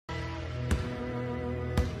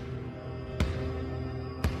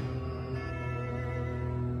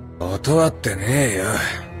断ってねえよ。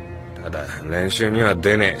ただ練習には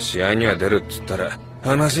出ねえ、試合には出るっつったら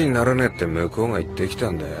話にならねえって向こうが言ってきた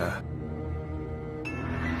んだよ。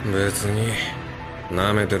別に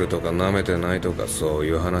舐めてるとか舐めてないとかそう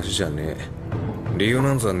いう話じゃねえ。理由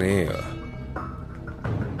なんざねえよ。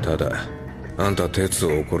ただあんた鉄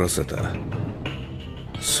を怒らせた、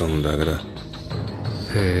そんだけだ。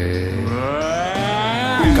へえ。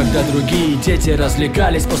Когда другие дети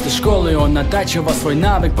развлекались после школы, он оттачивал свой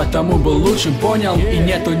навык, потому был лучшим, понял? И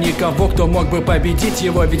нету никого, кто мог бы победить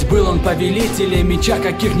его, ведь был он повелителем меча,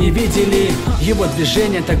 каких не видели. Его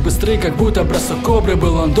движения так быстры, как будто бросок кобры.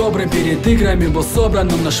 Был он добрым, перед играми был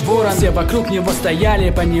собран, он наш ворон. Все вокруг него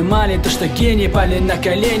стояли, понимали то, что гений. Пали на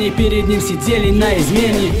колени, перед ним сидели на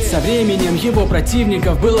измене. Со временем его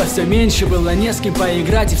противников было все меньше, было не с кем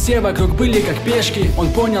поиграть, и все вокруг были как пешки.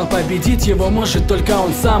 Он понял, победить его может только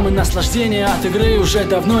он сам, и наслаждение от игры уже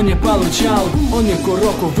давно не получал. Он и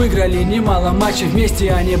Куроку выиграли немало матчей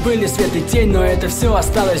вместе, они были свет и тень, но это все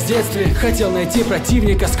осталось в детстве. Хотел найти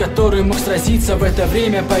противника, с которым мог сразиться. В это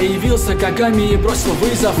время появился Кагами и бросил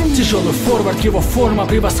вызов. Тяжелый форвард, его форма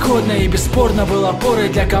превосходная и бесспорно был опорой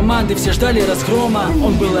для команды, все ждали разгрома.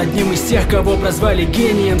 Он был одним из тех, кого прозвали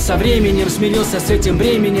гением. Со временем смирился с этим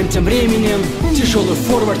бременем, тем временем. Тяжелый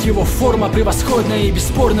форвард, его форма превосходная и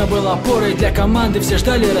бесспорно был опорой для команды, все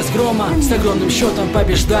ждали разгрома. С огромным счетом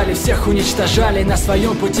побеждали, всех уничтожали, на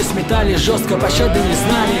своем пути сметали, жестко пощады не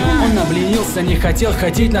знали. Он обленился, не хотел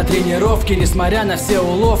ходить на тренировки, несмотря на все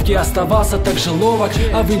уловки, оставался так же ловок.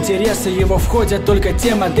 А в интересы его входят только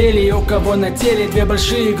те модели, у кого на теле две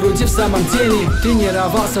большие груди в самом деле.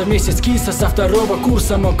 Тренировался вместе с Киса со второго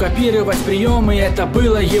курса, мог копировать приемы, это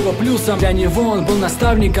было его плюсом. Для него он был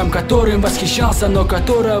наставником, которым восхищался, но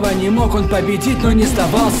которого не мог он победить, но не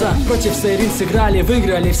сдавался. Против Сейрин сыграли,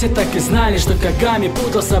 выиграли, все так и знали, что Кагами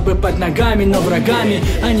путался бы под ногами, но врагами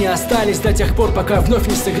они остались до тех пор, пока вновь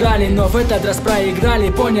не сыграли. Но в этот раз проиграли,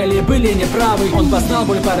 поняли, были неправы. Он познал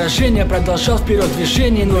боль поражения, продолжал вперед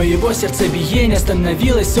движение, но его сердцебиение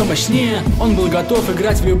становилось все мощнее. Он был готов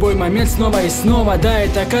играть в любой момент снова и снова. Да,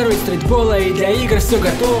 это король стритбола, и для игр все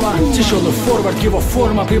готово. Тяжелый форвард, его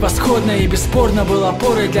форма превосходная и бесспорно был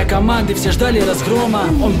опорой для команды, все ждали разгрома.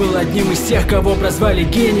 Он был одним из тех, кого прозвали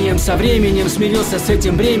гением. Со временем смирился с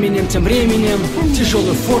этим бременем, тем временем.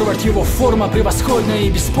 Тяжелый форвард, его форма превосходная и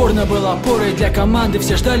бесспорно был опорой для команды,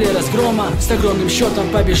 все ждали разгрома. С огромным счетом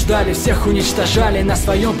побеждали, всех уничтожали, на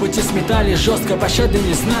своем пути сметали, жестко пощады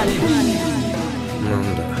не знали. な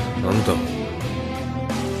んだあんた、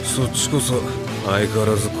そっちこそ相変わ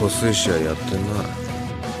らず個性者やってん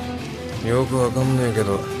な。よくわかんねえけ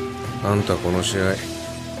ど、あんたこの試合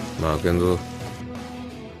負けんぞ。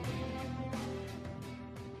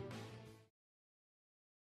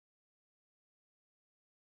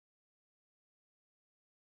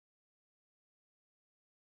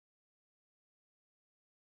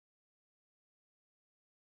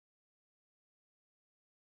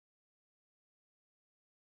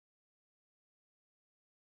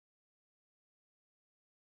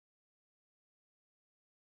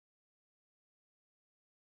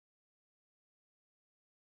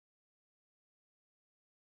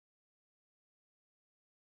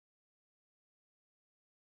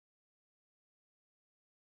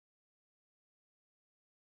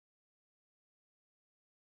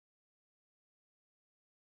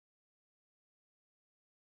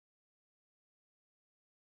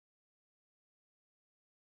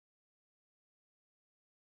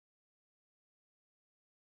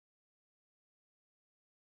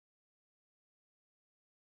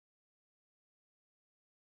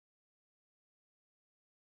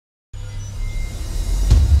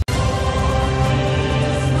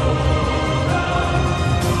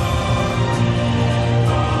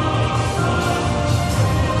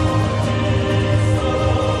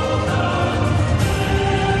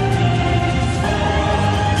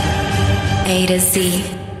A to Z.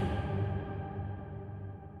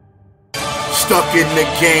 Stuck in the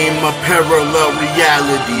game, a parallel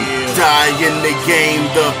reality. Die in the game,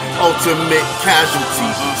 the ultimate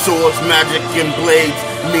casualty. Swords, magic, and blades,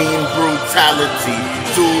 mean brutality.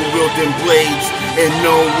 Dual-wielding blades, and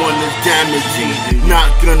no one is damaging.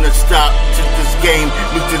 Not gonna stop till this game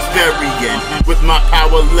reaches very end. With my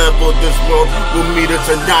power level, this world will meet us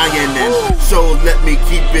a dying end. So let me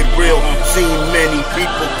keep it real. Seen many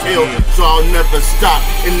people killed, so I'll never stop.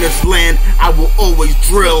 In this land, I will always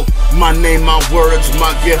drill. My name, my words,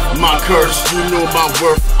 my gift, my curse. You know my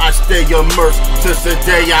worth, I stay immersed. Since the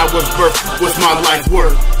day I was birthed, what's my life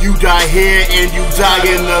worth? You die here and you die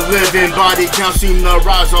in the living. Body count seem to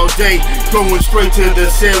rise all day, going straight straight to the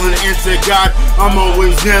ceiling. And to God, I'm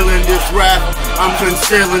always nailing this rap. I'm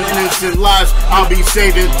concealing innocent lives. I'll be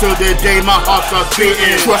saving till the day my heart starts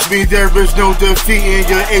beating. Trust me, there is no defeating.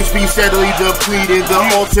 Your HP steadily depleting. The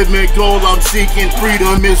ultimate goal I'm seeking,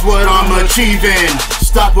 freedom is what I'm achieving.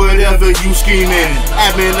 Stop whatever you scheming.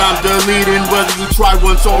 Admin, I'm deleting. Whether you try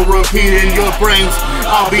once or repeating your brains,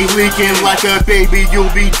 I'll be leaking like a baby.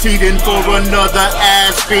 You'll be teething for another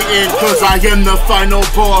ass beating. Cause I am the final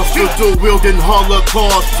boss. The dual-wielding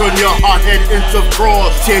holocaust. Turn your hothead into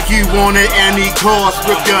frost. Take you on at any cost.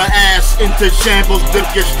 Rip your ass into shambles.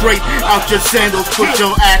 Lift you straight out your sandals. Put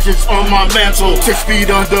your ashes on my mantle. 6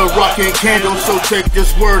 feet under rocking candles. So take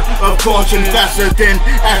this word of caution. Faster than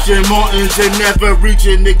Ashen Martins and never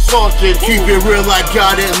reaching exhaustion. Keep it real, I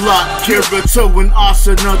got it locked. Kirito and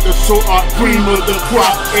Asuna, the sword art cream of the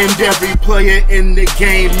crop. And every player in the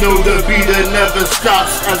game know the beater never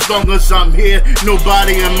stops. As long as I'm here,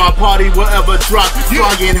 nobody in my party will ever drop.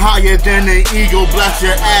 Flying higher than an eagle, blast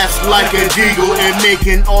your ass like a deagle, and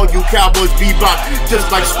making all you cowboys bebop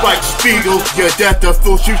just like Spike Spiegel. Your death of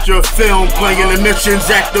full shoot your film, playing the missions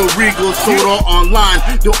at the Regal. Sword Art Online,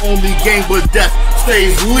 the only game where death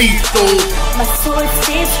stays lethal. My sword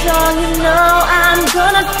stays strong, you know I'm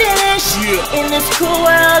gonna finish. In this cool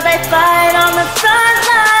world I fight on the front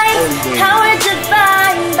line. Power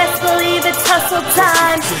divine, best believe it's hustle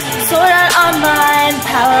time. Sword Art Online,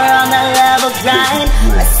 power on the level grind.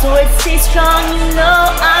 My sword stays strong, you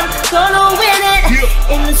know I'm gonna win it.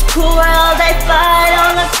 In this cool world I fight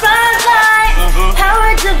on the front line.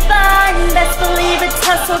 Power divine, best believe it's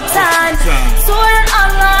hustle time. Sword Art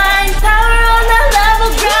Online, power on the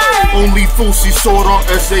level grind. Only fools see Sword Art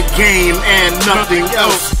as a game and nothing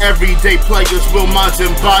else. Everyday players will minds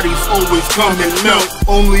and bodies always come and melt.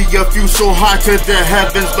 Only a few so high to the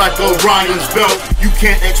heavens like Orion's belt. You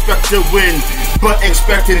can't expect to win, but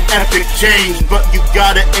expect an epic change. But you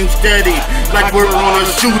gotta aim steady, like we're on a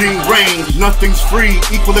shooting range. Nothing's free,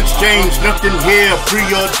 equal exchange. Nothing here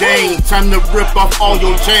preordained. Time to rip off all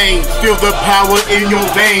your chains. Feel the power in your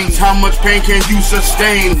veins. How much pain can you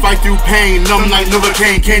sustain? Fight through pain, numb like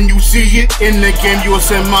Novocaine. Can you see it? In the game you will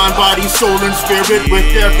send mind, body, soul, and spirit. With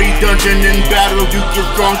every dungeon and battle you get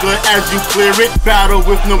stronger as you clear it. Battle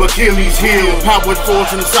with no Achilles heel. Powered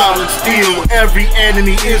force and solid steel. Every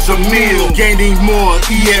enemy is a meal. Gaining more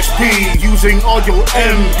EXP, using all your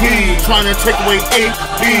MP. Trying to take away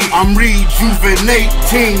HP. I'm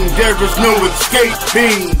rejuvenating. There is no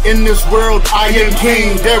escaping. In this world I am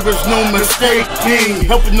king. There is no mistaking.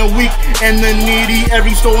 Helping the weak and the needy.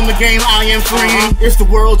 Every soul in the game I am freeing. It's the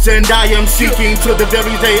world's end I am seeking. Till the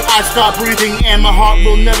very day I stop breathing. And my heart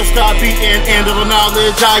will never stop beating. And all the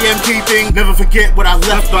knowledge I am keeping. Never forget what I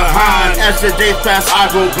left behind. As the day pass I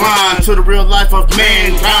go blind to the real life of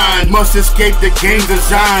mankind. Must escape the game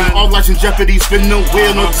design. All lives in jeopardy, spin the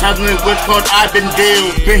wheel. No telling which card I've been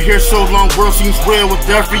dealt. Been here so long, world seems real. With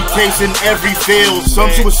every case and every field.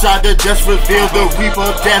 Some suicide, the deaths reveal. The reaper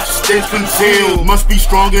of death stays concealed. Must be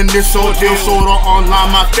strong in this ordeal. Sword Art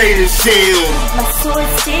Online, my fate is sealed. My sword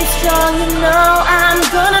stays strong, you know I'm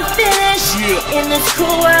gonna finish. In this cool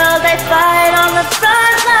world I fight on the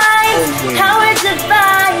front line. Power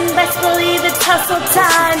divine, best believe it's hustle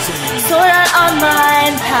time. Sword Art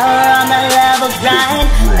Online, power on the level grind.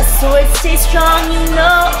 My sword stays strong, you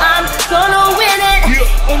know I'm gonna win it.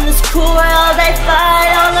 In this cool world I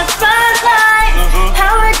fight on the front line.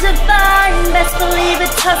 Power divine, best believe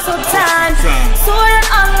it's hustle time. Sword Art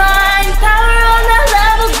Online, power on the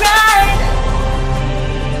level grind.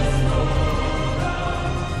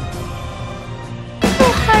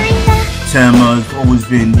 Tama's always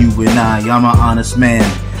been you and I'm an honest man.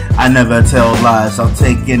 I never tell lies. I'll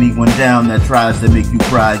take anyone down that tries to make you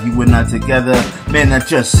cry. You and I together, man, that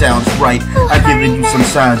just sounds right. I've given you some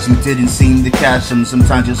signs, you didn't seem to catch them.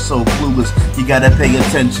 Sometimes you're so clueless, you gotta pay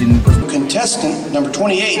attention. Contestant number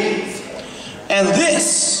 28. And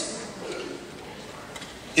this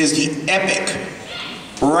is the epic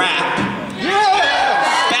rap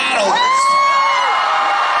battle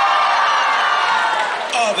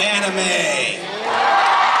of anime.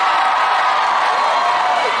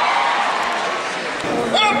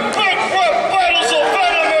 Epic rap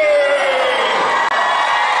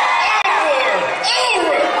battles of anime! Onward!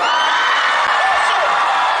 Onward!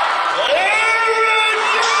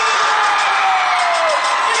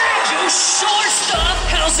 You sure stuff?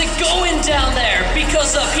 How's it going down there?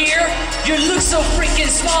 Because up here, you look so freaking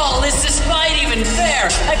small, is this fight even fair?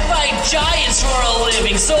 I fight giants for a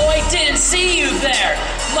living, so I didn't see you there.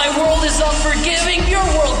 My world is unforgiving, your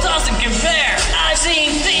world doesn't compare. I've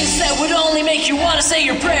seen things that would only make you want to say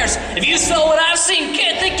your prayers. If you saw what I've seen,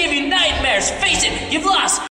 can't they give you nightmares? Face it, you've lost.